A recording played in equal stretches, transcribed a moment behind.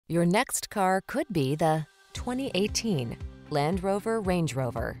Your next car could be the 2018 Land Rover Range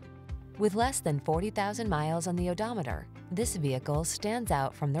Rover. With less than 40,000 miles on the odometer, this vehicle stands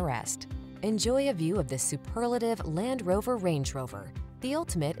out from the rest. Enjoy a view of this superlative Land Rover Range Rover, the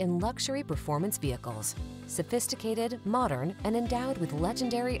ultimate in luxury performance vehicles. Sophisticated, modern, and endowed with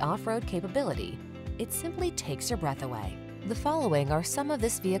legendary off-road capability, it simply takes your breath away. The following are some of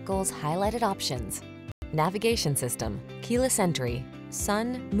this vehicle's highlighted options: navigation system, keyless entry,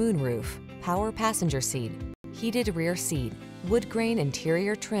 sun, moonroof, power passenger seat, heated rear seat, wood grain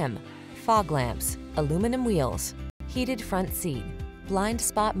interior trim, fog lamps, aluminum wheels, heated front seat, blind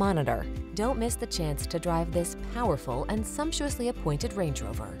spot monitor. Don't miss the chance to drive this powerful and sumptuously appointed Range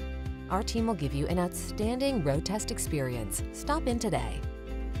Rover. Our team will give you an outstanding road test experience. Stop in today.